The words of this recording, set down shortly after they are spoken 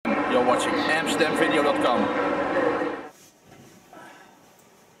watching AmsterdamVideo.com.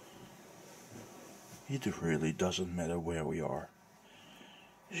 It really doesn't matter where we are.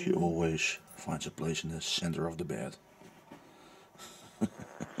 She always finds a place in the center of the bed.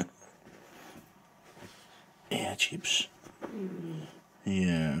 Yeah, Chips.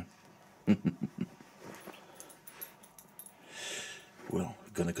 Yeah. Well,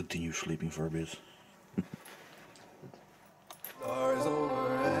 we're gonna continue sleeping for a bit. Stars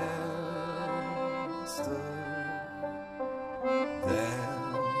over Amsterdam.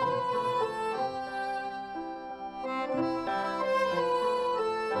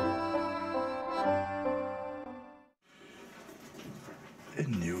 A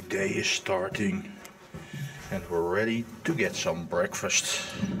new day is starting and we're ready to get some breakfast.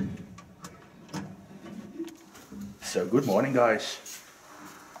 So good morning, guys.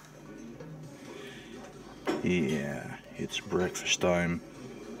 Yeah, it's breakfast time.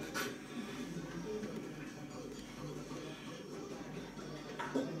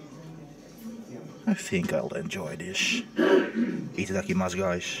 I think I'll enjoy this. Itadakimasu,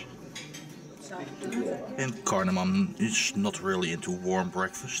 guys. And Carnamom is not really into warm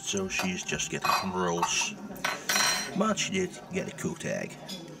breakfast, so she's just getting some rolls. But she did get a cooked egg.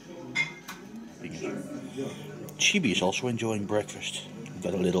 Chibi is also enjoying breakfast.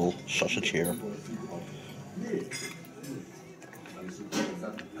 Got a little sausage here.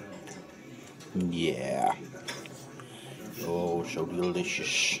 Yeah. Oh, so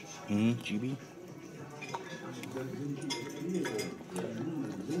delicious. Chibi?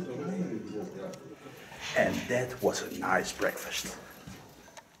 And that was a nice breakfast.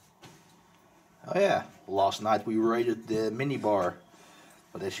 Oh yeah, last night we raided the minibar.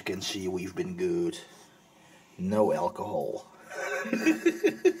 But as you can see, we've been good. No alcohol.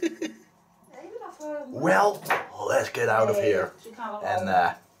 Well, let's get out of here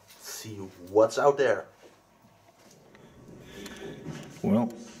and see what's out there.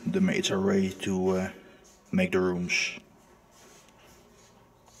 Well, the maids are ready to make the rooms.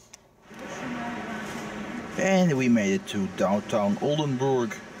 And we made it to downtown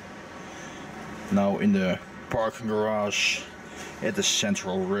Oldenburg. Now in the parking garage at the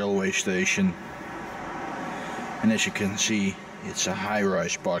central railway station. And as you can see, it's a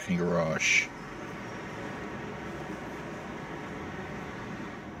high-rise parking garage.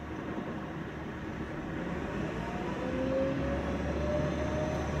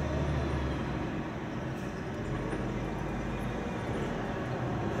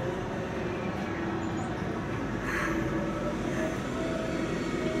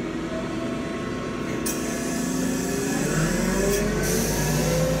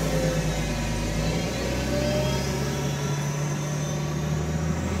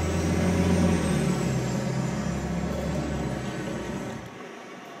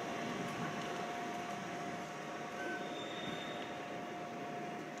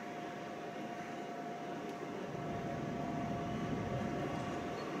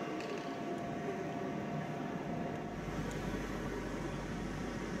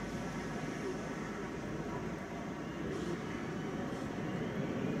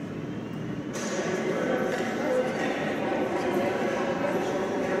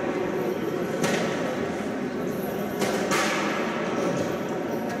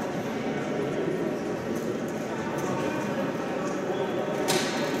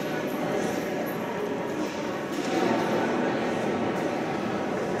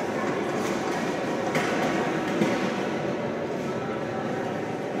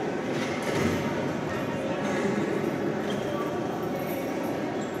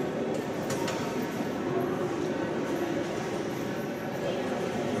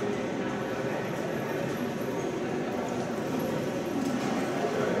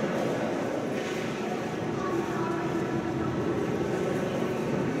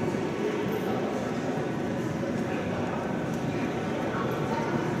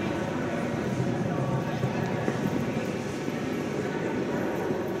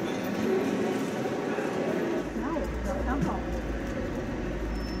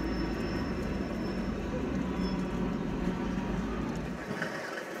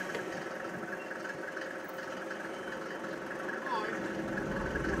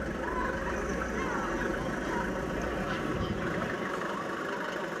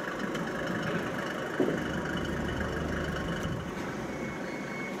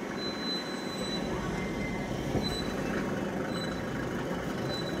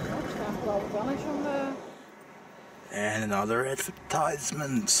 And another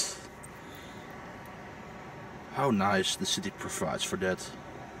advertisement. How nice the city provides for that.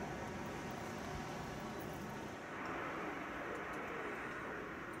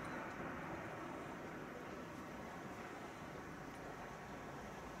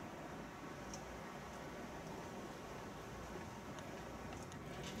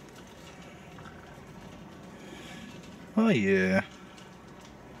 Oh yeah.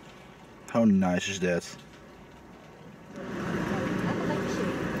 How nice is that?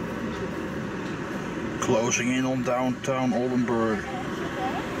 Closing in on downtown Oldenburg.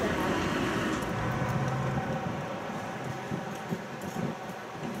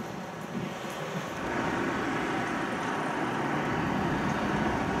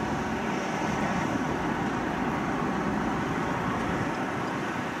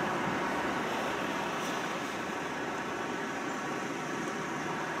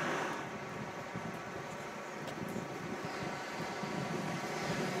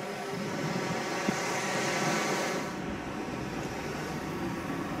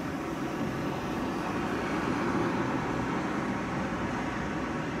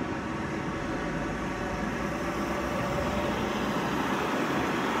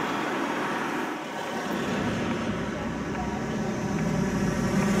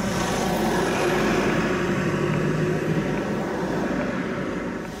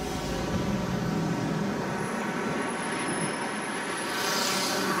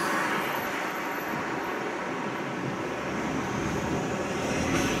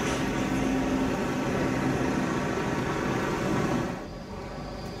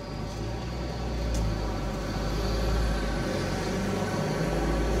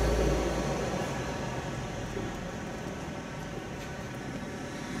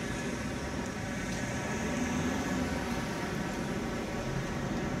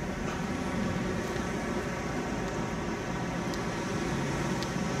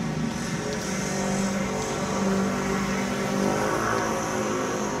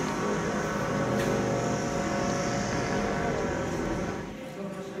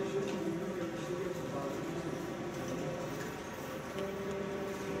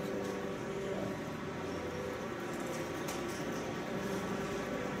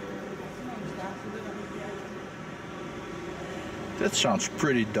 That sounds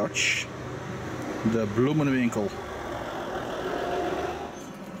pretty Dutch. De bloemenwinkel.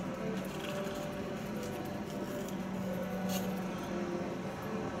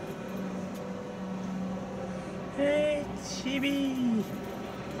 Hey, Chibi!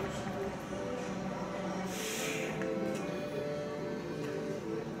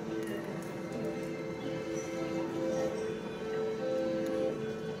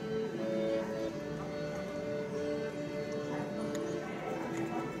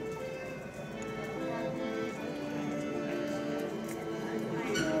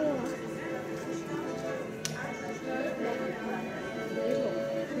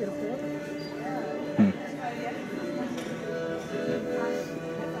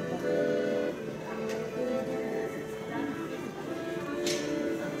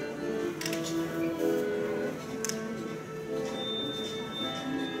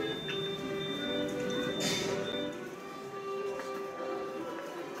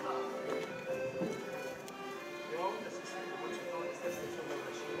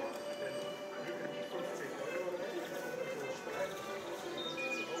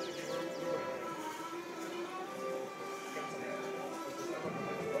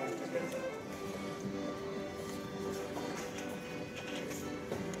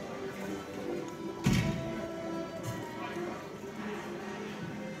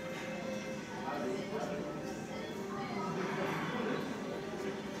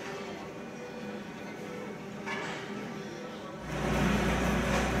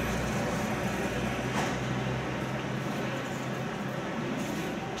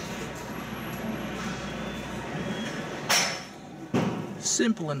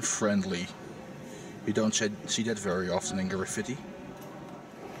 Simple and friendly. You don't see that very often in graffiti.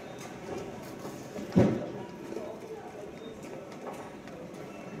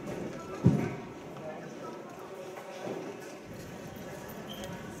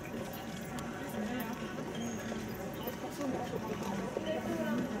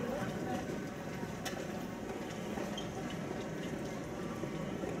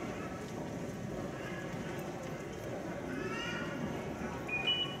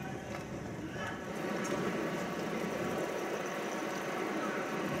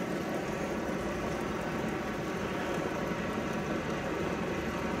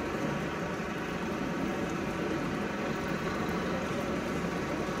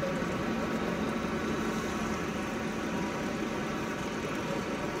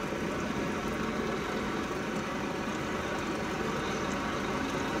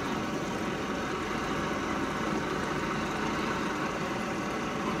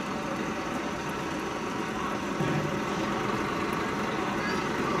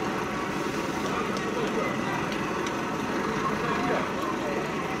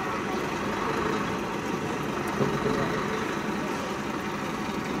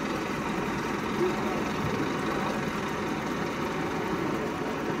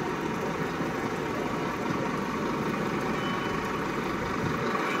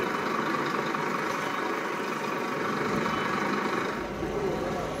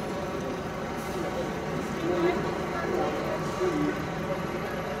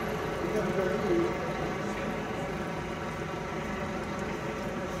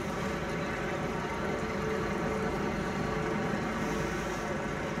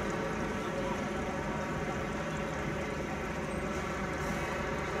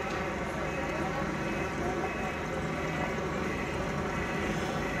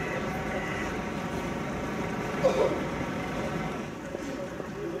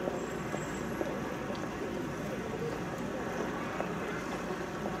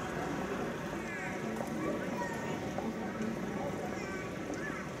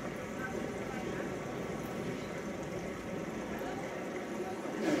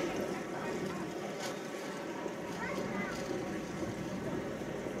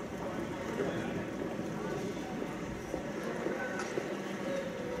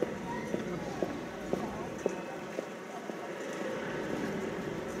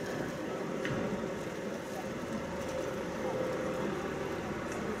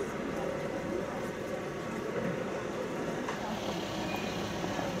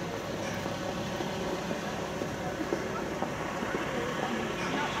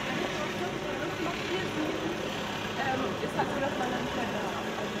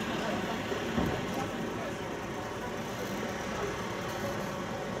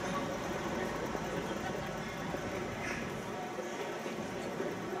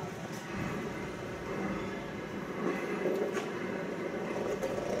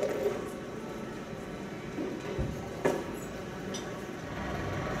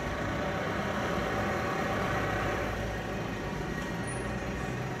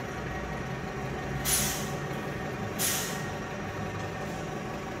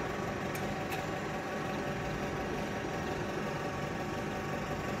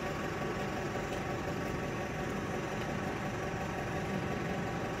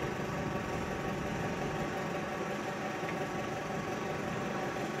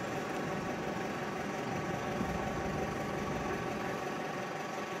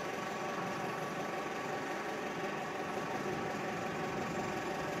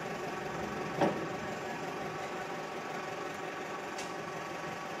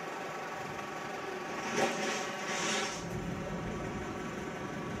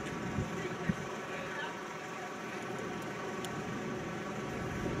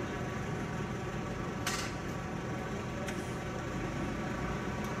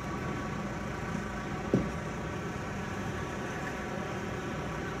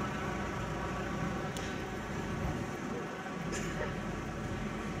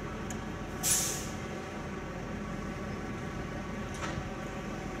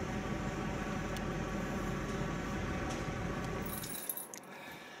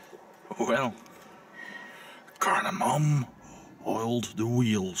 Well, Carnamom oiled the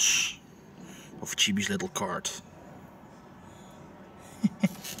wheels of Chibi's little cart.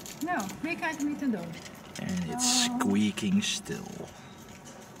 Nou, meer kan ik er niet aan doen. And it's squeaking still.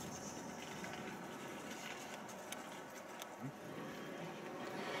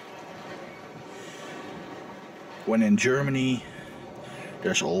 When in Germany,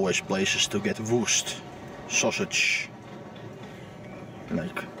 there's always places to get Wurst, sausage,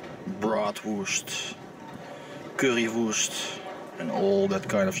 like bratwurst, currywurst, and all that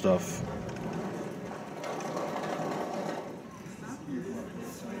kind of stuff.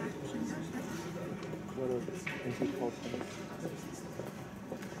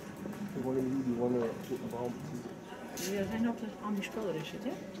 Ja, zijn ook aan die spullen is het,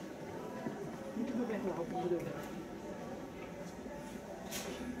 hè?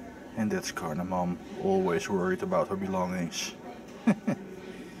 And that's Carnamom, always worried about her belongings.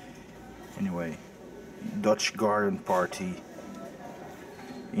 Anyway, Dutch garden party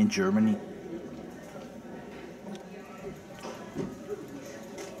in Germany.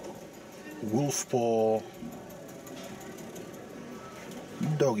 Wolf paw,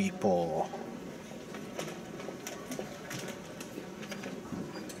 doggy paw.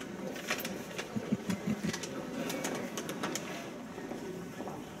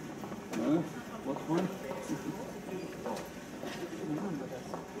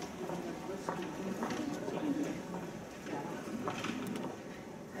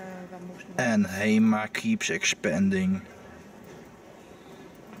 And Hema keeps expanding.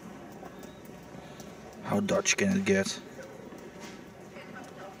 How Dutch can it get?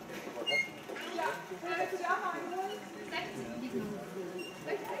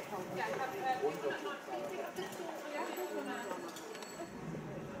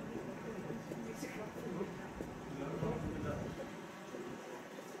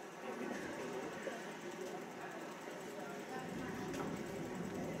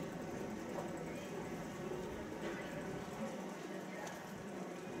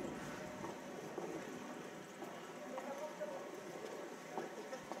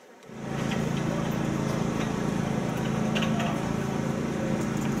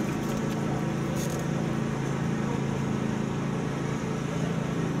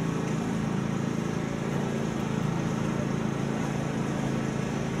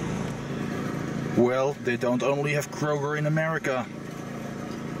 Well, they don't only have Kroger in America.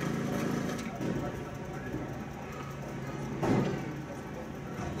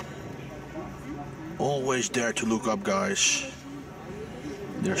 Always dare to look up, guys.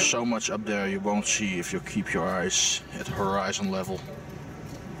 There's so much up there you won't see if you keep your eyes at horizon level.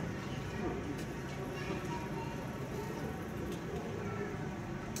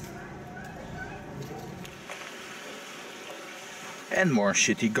 And more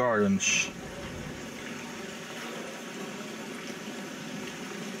city gardens.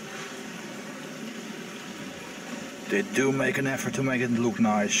 They do make an effort to make it look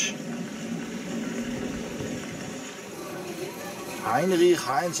nice. Heinrich,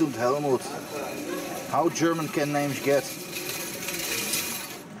 Heinz and Helmut. How German can names get?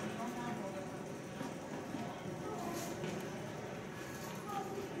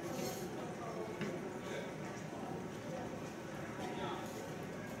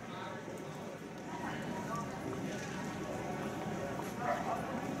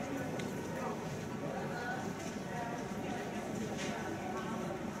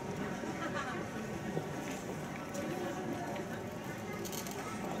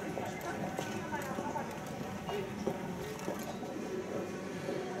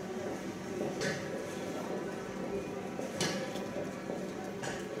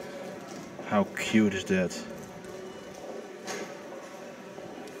 How cute is that?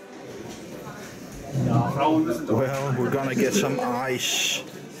 Well, we're gonna get some ice.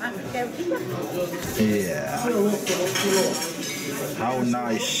 Yeah. How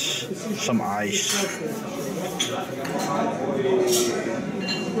nice. Some ice.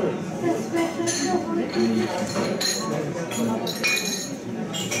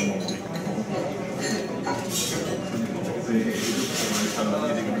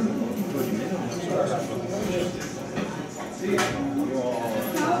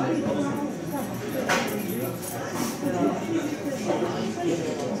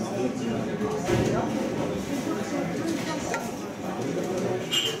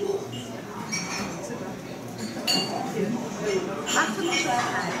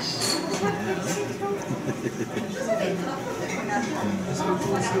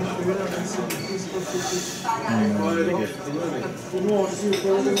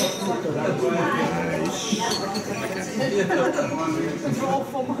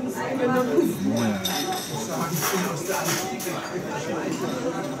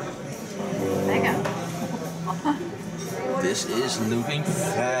 This is looking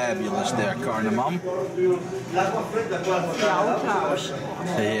fabulous there, Carnamom.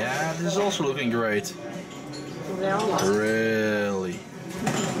 Yeah, this is also looking great. Really.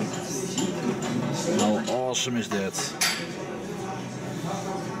 How awesome is that?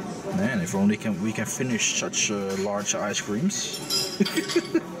 Man, if only we can finish such large ice creams.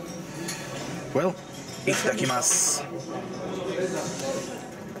 Well, itadakimasu.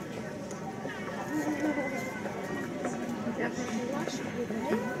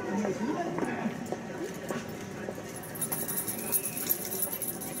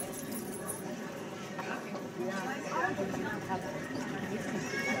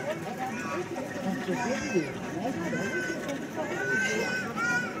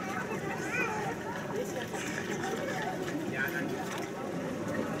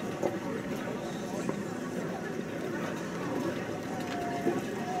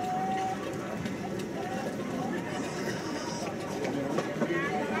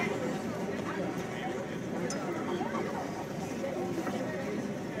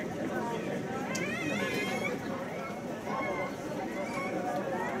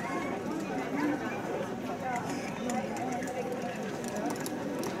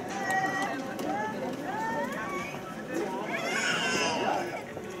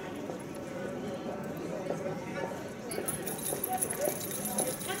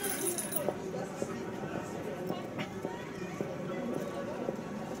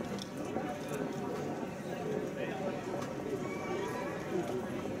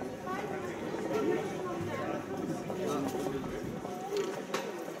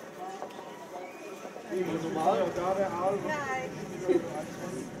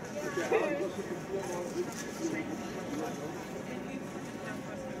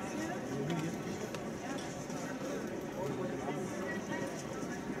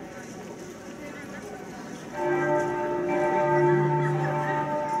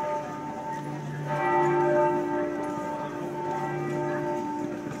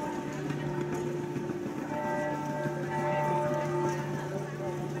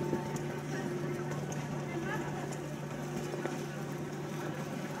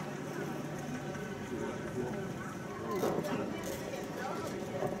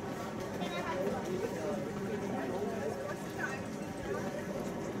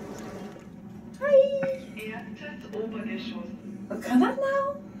 Wat kan dat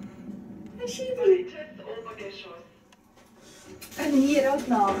nou? Hey, Chibi. En hier ook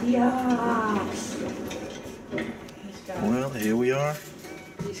nog, ja. Well, here we are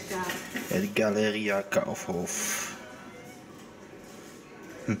at Galeria Kaufhof.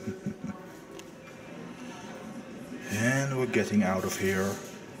 And we're getting out of here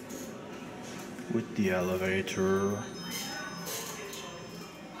with the elevator.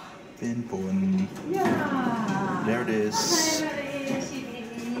 Pinpoint. Ja. There it is.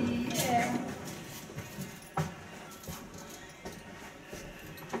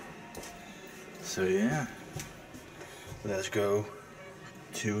 So yeah, let's go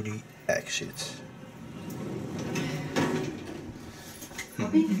to the exit.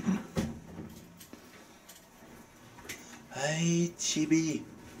 Hey, Chibi.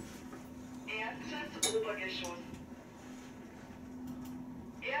 Erstes Obergeschoss.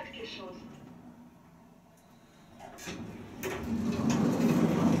 Erdgeschoss.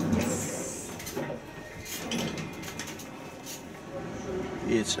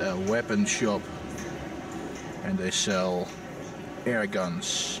 It's a weapon shop and they sell air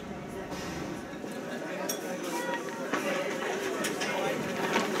guns.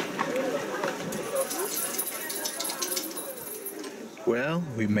 Well,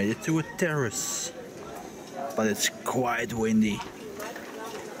 we made it to a terrace, but it's quite windy,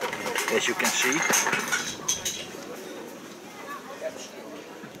 as you can see.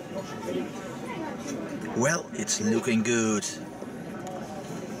 Well, it's looking good.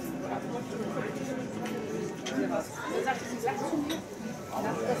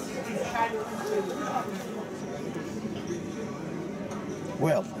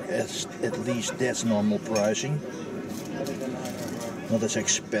 Well, at least that's normal pricing. Not as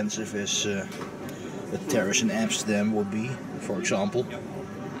expensive as a terrace in Amsterdam will be, for example.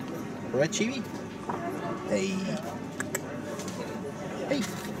 Right, Chibi? Hey. Hey.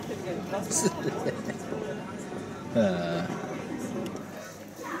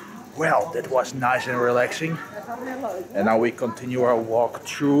 Well, that was nice and relaxing. And now we continue our walk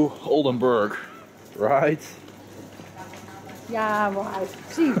through Oldenburg, right? Ja, waaruit?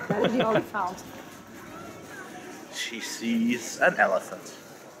 Zie, daar is die olifant. She sees an elephant.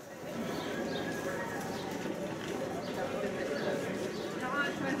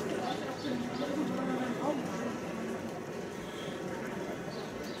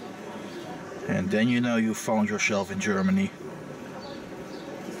 And then you know you found yourself in Germany.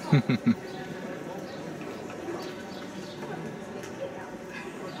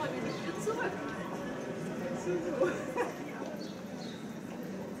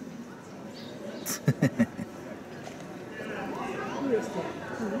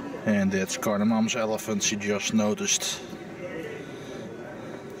 And that's Carnamom's elephant she just noticed.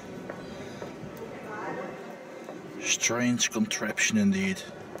 Strange contraption indeed.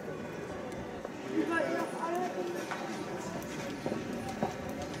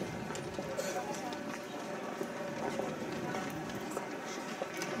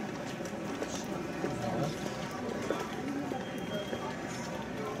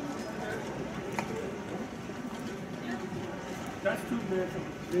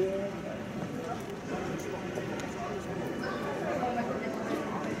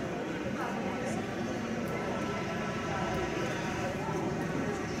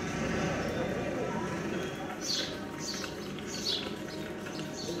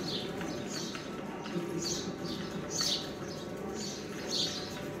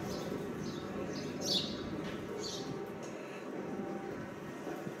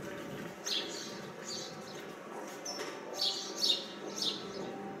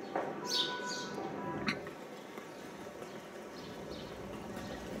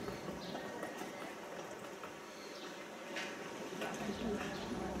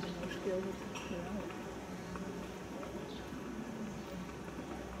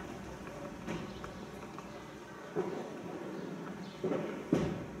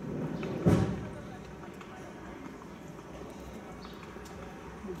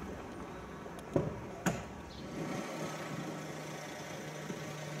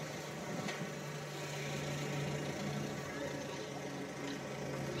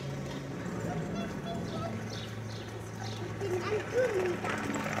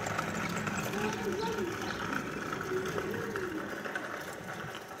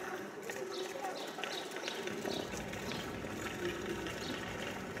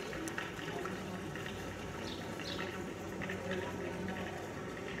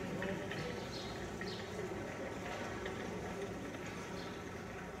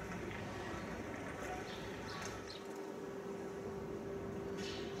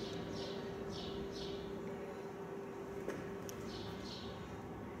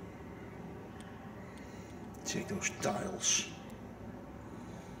 Check those tiles.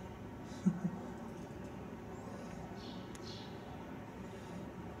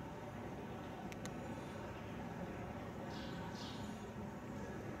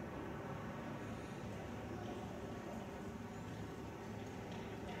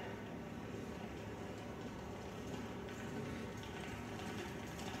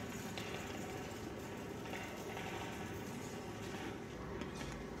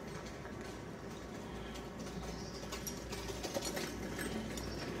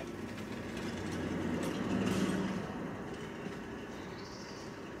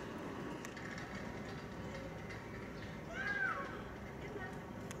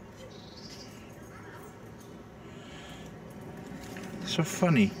 So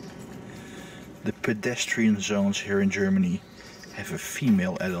funny. The pedestrian zones here in Germany have a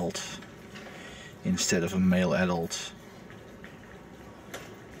female adult instead of a male adult.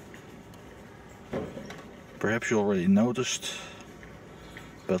 Perhaps you already noticed,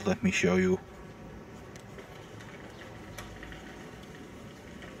 but let me show you.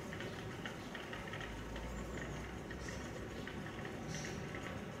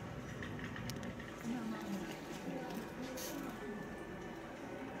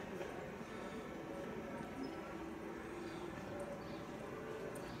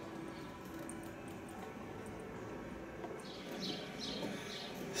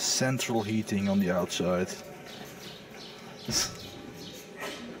 Central heating on the outside.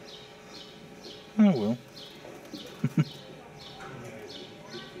 Oh well.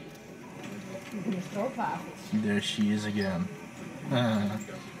 There she is again.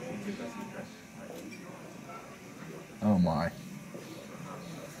 Oh my.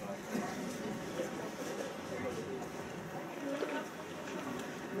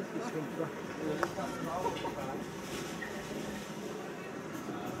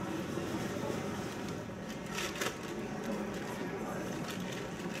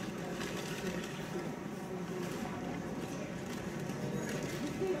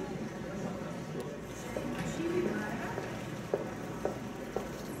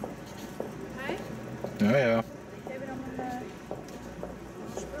 Ja, ja.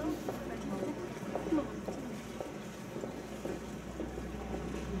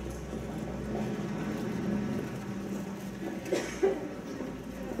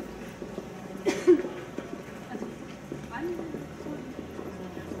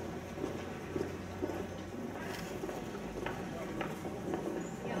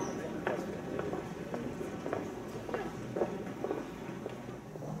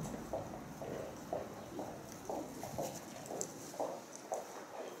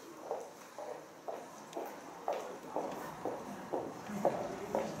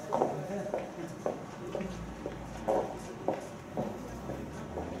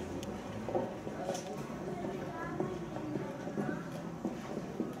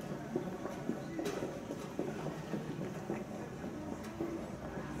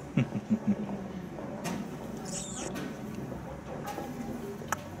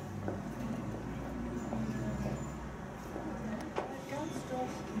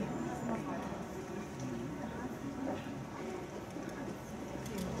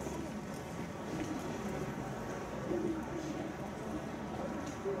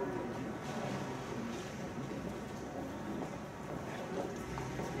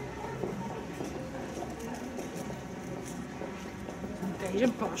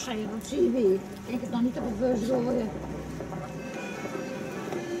 Deze pas geen Chibi. Ik heb nog niet op de bus gooien.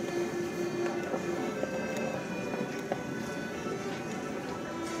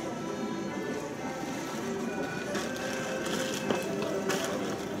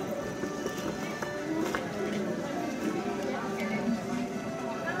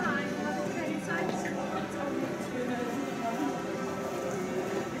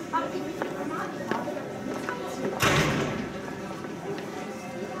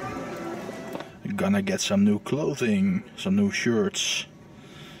 Gonna get some new clothing, some new shirts.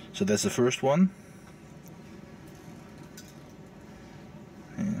 So that's the first one.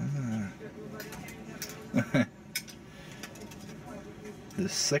 Yeah. The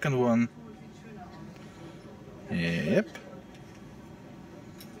second one. Yep.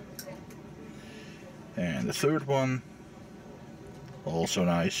 And the third one. Also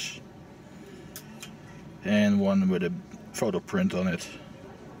nice. And one with a photo print on it.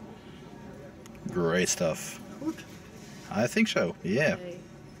 Great stuff. Goed. I think so, yeah. Nee.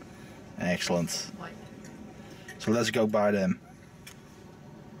 Excellent. Mooi. So let's go buy them.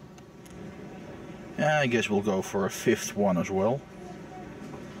 Yeah, I guess we'll go for a fifth one as well.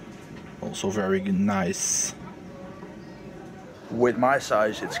 Also very nice. With my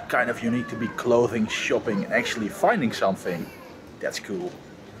size, it's kind of unique to be clothing shopping and actually finding something. That's cool.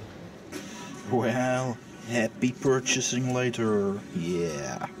 Well, happy purchasing later.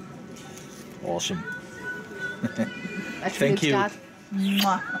 Yeah. Awesome. Thank you.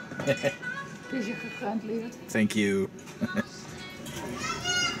 Mwah. Het is je gegund, lieverd. Thank you.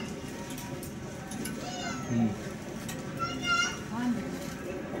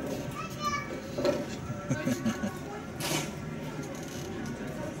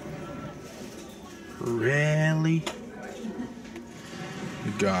 Really?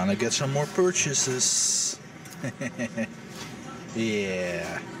 Gonna get some more purchases.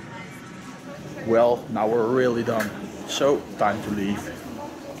 Yeah. Well, now we're really done. So, time to leave.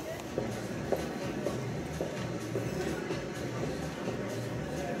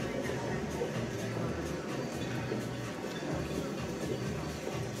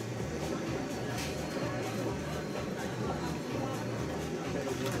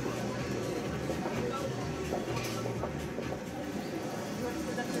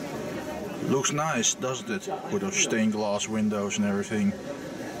 Looks nice, doesn't it? With those stained glass windows and everything.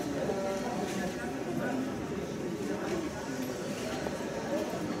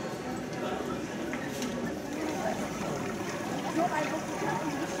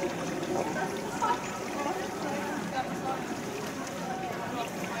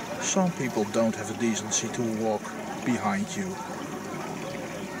 Some people don't have the decency to walk behind you.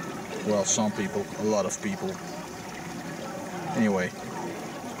 Well, some people, a lot of people. Anyway.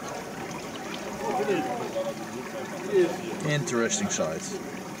 Interesting sight.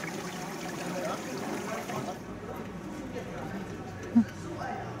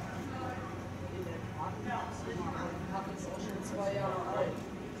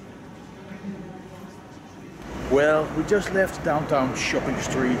 Well, we just left downtown shopping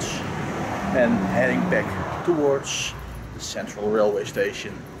streets and heading back towards the central railway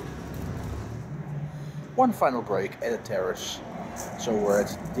station. One final break at a terrace. So we're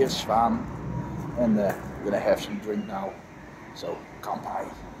at Dir Zwaan and we're gonna have some drink now. So come by.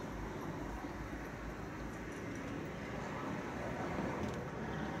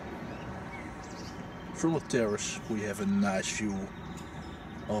 From the terrace we have a nice view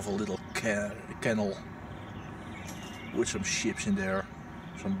of a little canal with some ships in there,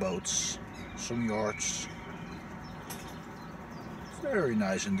 some boats, some yachts. Very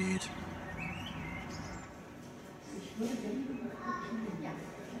nice indeed.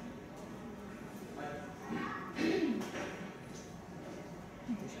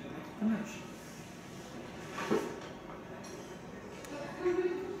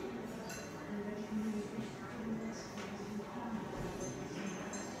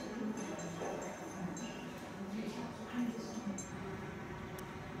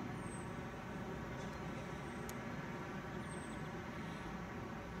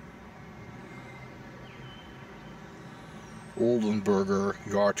 Oldenburg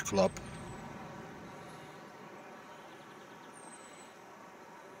Yacht Club.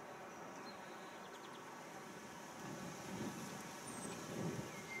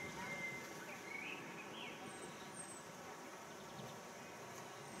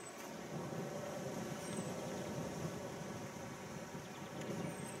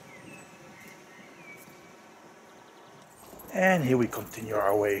 And here we continue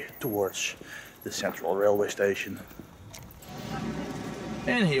our way towards the central railway station.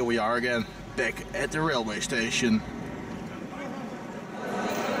 And here we are again, back at the railway station.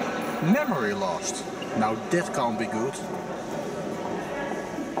 Memory lost. Now that can't be good.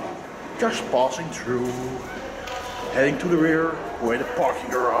 Just passing through, heading to the rear where the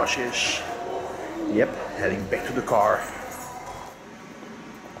parking garage is. Yep, heading back to the car.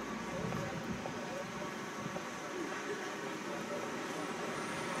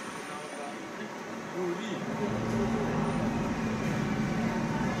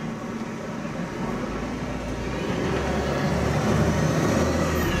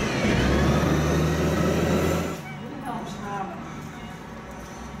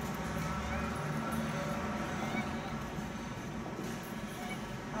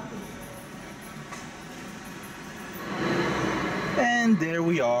 And there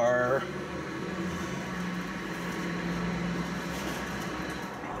we are.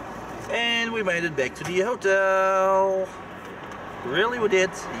 And we made it back to the hotel. Really, we did?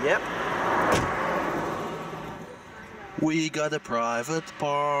 Yep. We got a private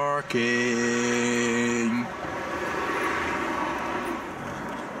parking.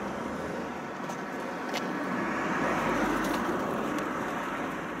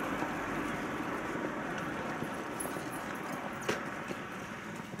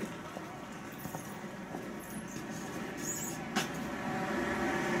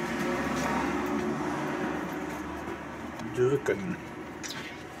 Drukken.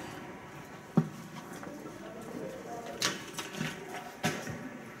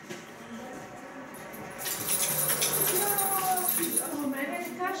 Oh, maar bij de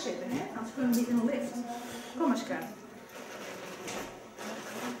kar zitten, hè? Anders kunnen we niet in de lift. Kom eens, Kar.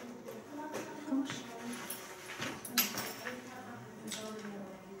 Kom eens.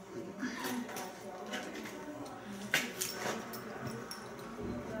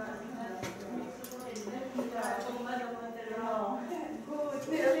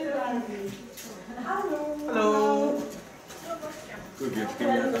 Hallo. Goed, je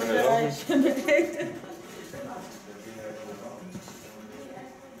hebt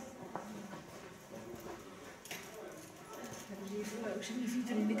Ze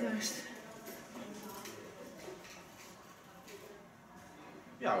die in de kast.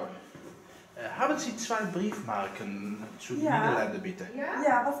 Ja hoor. Haben Sie zwei Briefmarken zu Niederlande bitte?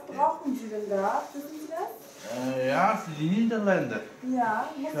 Ja, was brauchen Sie denn da? Wissen Sie das? Ja, für die Niederlande. Ja,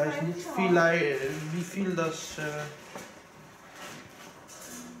 Ich weiß nicht wie viel das...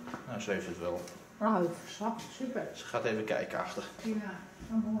 Nou, ze heeft het wel. Nou, super. Ze gaat even kijken achter. Ja,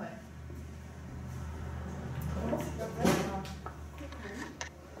 oh, mooi.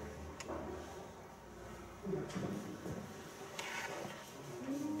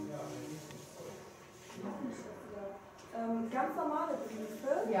 Ganz normale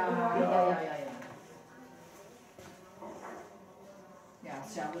Briefe? Ja. Ja,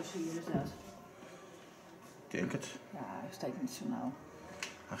 hetzelfde als hier is dat. Ik denk het. Ja, steekt niet zo nauw.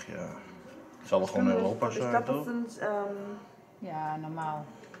 Ach ja. Het zal gewoon Europa Ich zijn, glaube, toch? das sind Ja, normaal.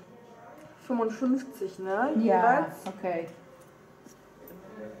 55, ne? Ja, Jeweils. oké.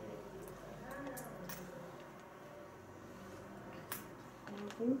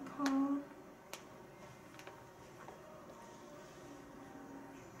 Europa.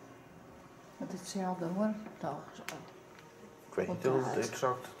 Het is hetzelfde hoor. Toch. Ik weet niet heel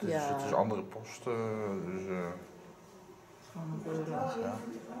exact. Het is andere posten. Dus, Gewoon een euro. ja.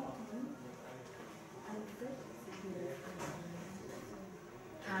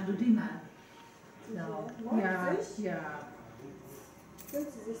 Ja, doe die maar. Nou, 90? ja. Sind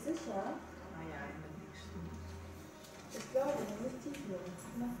Sie sich sicher? Nou ja, ik ben niks. Ich glaube, nicht tief genug.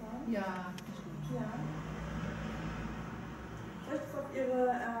 Mal fahren. Ja, is goed. Ja. Soll ich das auf Ihre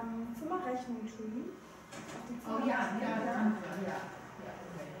Zimmerrechnung tun? Auf die Oh ja, ja, Zimmerrechnung? dat kan wel. Ja, ja,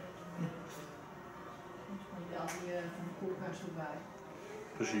 oké. Soms moet je al die van de koelkast erbij.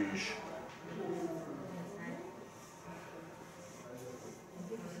 Precies.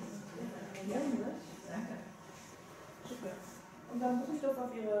 Danke. Super. Und dann buche ich das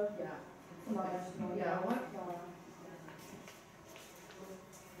auf Ihre Ja. Zimmerrechnung. Ja hoor. Ja.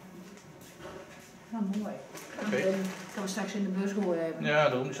 Nou, mooi. Oké. Kan we straks in de bus gooien hebben. Ja,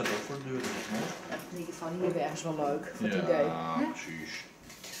 daarom is dat ook voor de deur. Dat in ieder geval hier ergens wel leuk. Voor het Ja, idee. Hè? precies.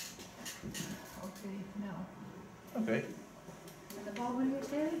 Oké, nou. Oké. En de bal weer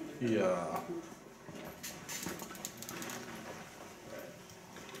stellen? Ja.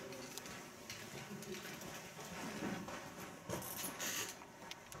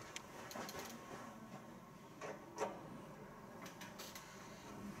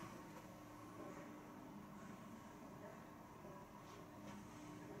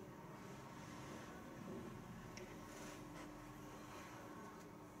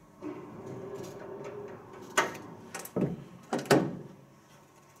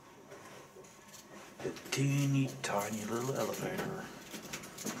 Teeny tiny little elevator.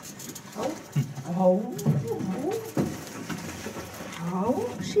 Oh,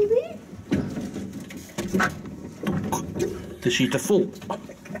 Chibi? Het is hier te vol.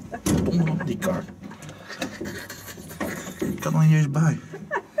 Onderop die kar. Ik kan er niet eens bij.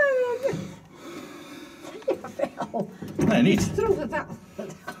 Jawel. Nee, niet. Stroef het aan.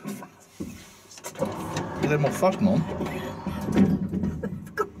 Je zit helemaal vast, man.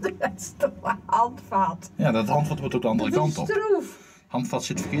 Komt er een stomme handvat. Ja, dat handvat wordt ook de andere kant op. Stroef. Handvat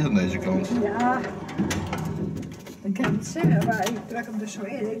zit verkeerd aan deze kant. Ja. Ik kan het zeggen, maar ik druk hem dus zo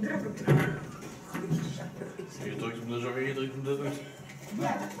in. Ik druk hem terug. Je drukt hem er zo in, je drukt hem er zo in.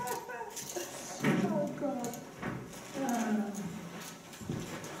 Oh Gott.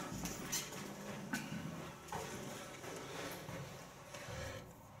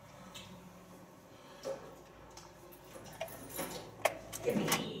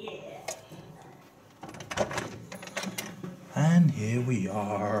 And here we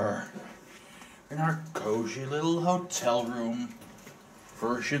are in our cozy little hotel room,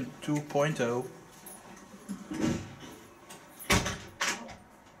 version 2.0.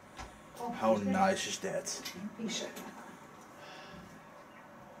 How nice is that?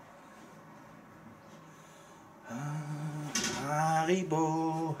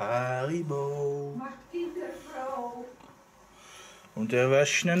 Haribo, Haribo. Martine Frau. Und der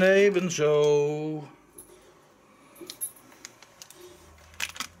Wäschnen ebenso.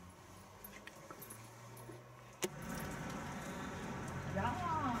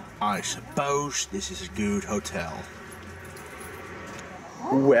 I suppose this is a good hotel.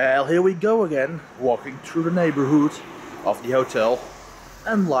 Well, here we go again, walking through the neighborhood of the hotel,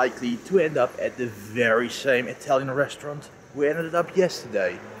 unlikely to end up at the very same Italian restaurant we ended up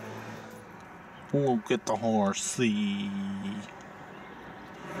yesterday. Look at the horsey.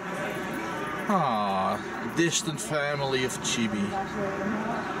 Ah, distant family of Chibi.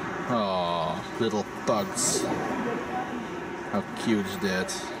 Ah, little pugs. How cute is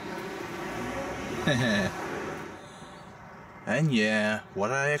that? And yeah,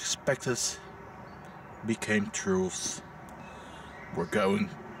 what I expected became truth. We're going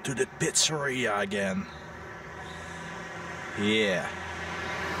to the pizzeria again. Yeah.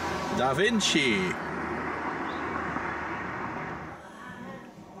 Da Vinci.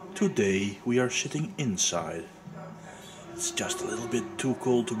 Today we are sitting inside. It's just a little bit too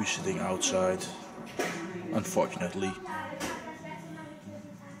cold to be sitting outside, unfortunately.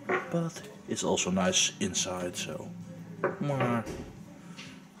 But it's also nice inside, so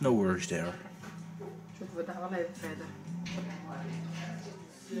no worries there. Zoeken we daar wel even verder.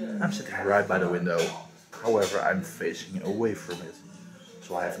 I'm sitting right by the window. However, I'm facing away from it,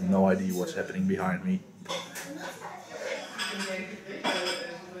 so I have no idea what's happening behind me.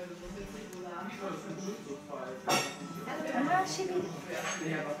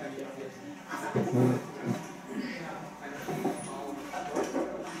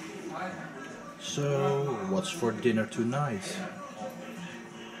 So, what's for dinner tonight?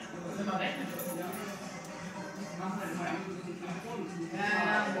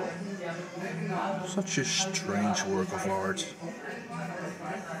 Such a strange work of art.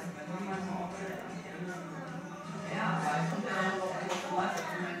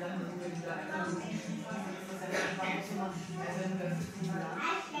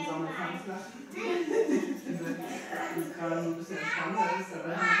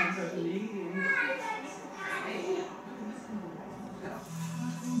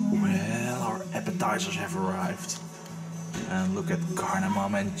 Well, our appetizers have arrived. And look at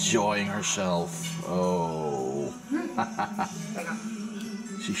Carnamom enjoying herself. Oh.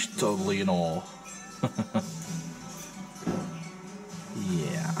 She's totally in awe.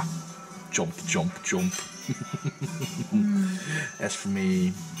 Yeah. Jump, jump, jump. As for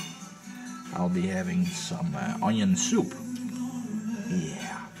me, I'll be having some onion soup.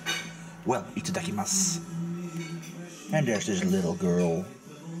 Yeah. Well, itadakimasu. And there's this little girl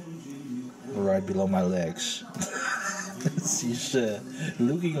right below my legs. She's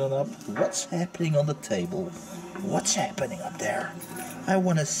looking on up. What's happening on the table? What's happening up there? I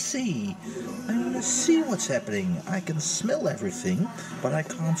want to see. I want to see what's happening. I can smell everything, but I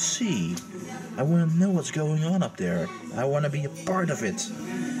can't see. I want to know what's going on up there. I want to be a part of it.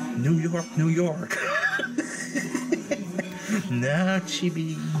 New York, New York. No,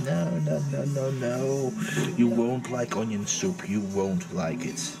 Chibi. No, no, no, no, no. You won't like onion soup. You won't like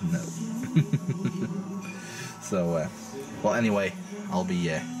it. No. So, well, anyway, I'll be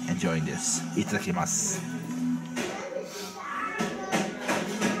enjoying this. Itadakimasu.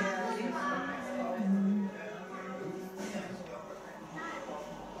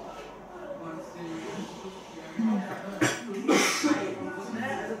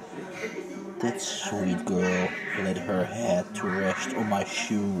 That sweet girl let her head to rest on my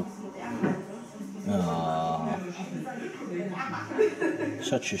shoe. Aww.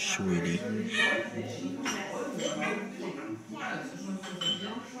 Such a sweetie.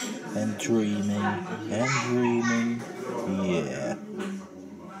 And dreaming, yeah.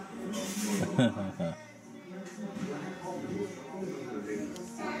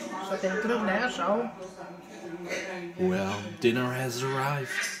 Well, dinner has arrived.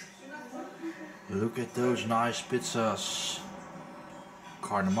 Look at those nice pizzas.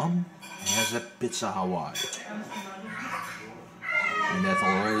 Carnamom has a pizza Hawaii. And that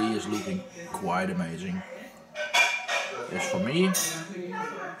already is looking quite amazing. As for me,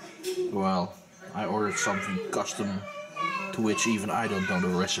 well, I ordered something custom to which even I don't know the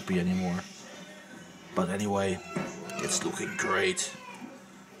recipe anymore. But anyway, it's looking great.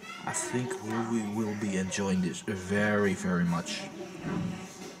 I think we will be enjoying this very, very much.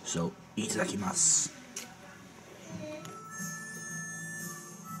 So, itadakimasu.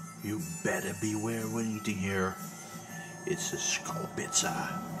 You better beware when eating here. It's a skull pizza.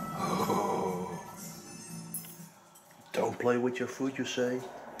 Oh. Don't play with your food, you say?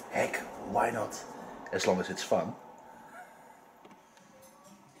 Heck, why not? As long as it's fun.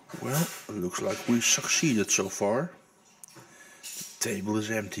 Well, it looks like we succeeded so far. The table is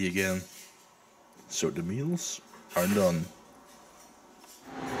empty again. So the meals are done.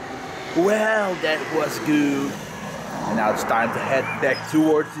 Well, that was good. And now it's time to head back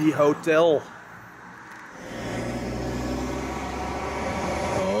towards the hotel.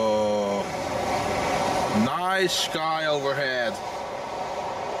 Oh, nice sky overhead.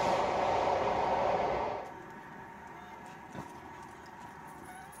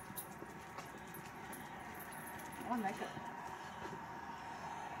 Oh, lekker.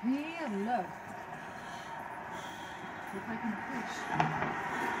 Heerlijk. Wat ga ik in de vis?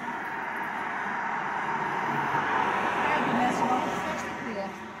 Kijk, die mensen wel het vast weer.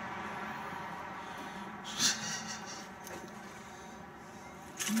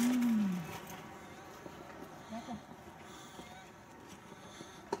 Lekker.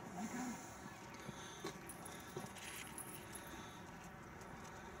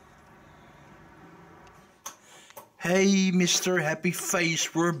 Hey, Mr. Happy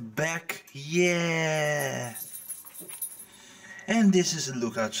Face, we're back. Yeah. And this is a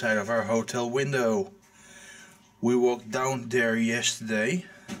look outside of our hotel window. We walked down there yesterday,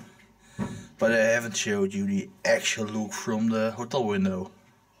 but I haven't showed you the actual look from the hotel window.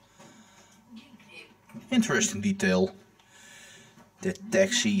 Interesting detail. The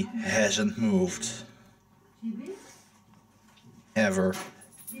taxi hasn't moved. Ever.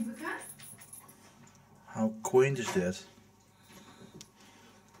 How quaint is that?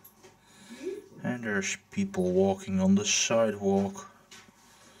 And there's people walking on the sidewalk,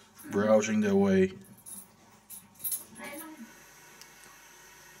 browsing their way.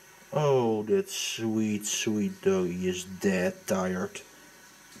 Oh, that sweet, sweet doggy is dead tired.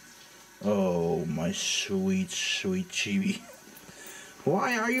 Oh, my sweet, sweet Chibi.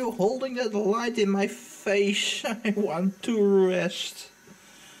 Why are you holding that light in my face? I want to rest.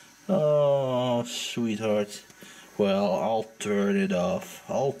 Oh, sweetheart. Well, I'll turn it off.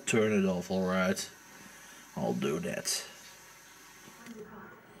 I'll turn it off, alright. I'll do that.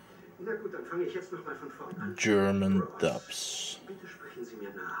 Na gut, dann fange ich jetzt noch mal von vorne an. German Ross, dubs. bitte sprechen Sie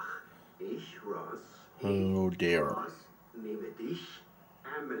mir nach. Ich, Ross. Hello there. Ross, nehme dich,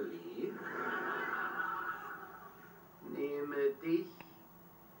 Emily. Nehme dich,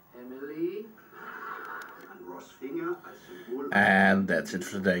 Emily. An Ross Finger als Symbol. And that's it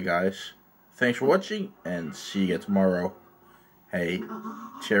for today, guys. Thanks for watching and see you again tomorrow. Hey,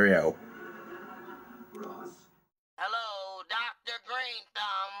 cheerio.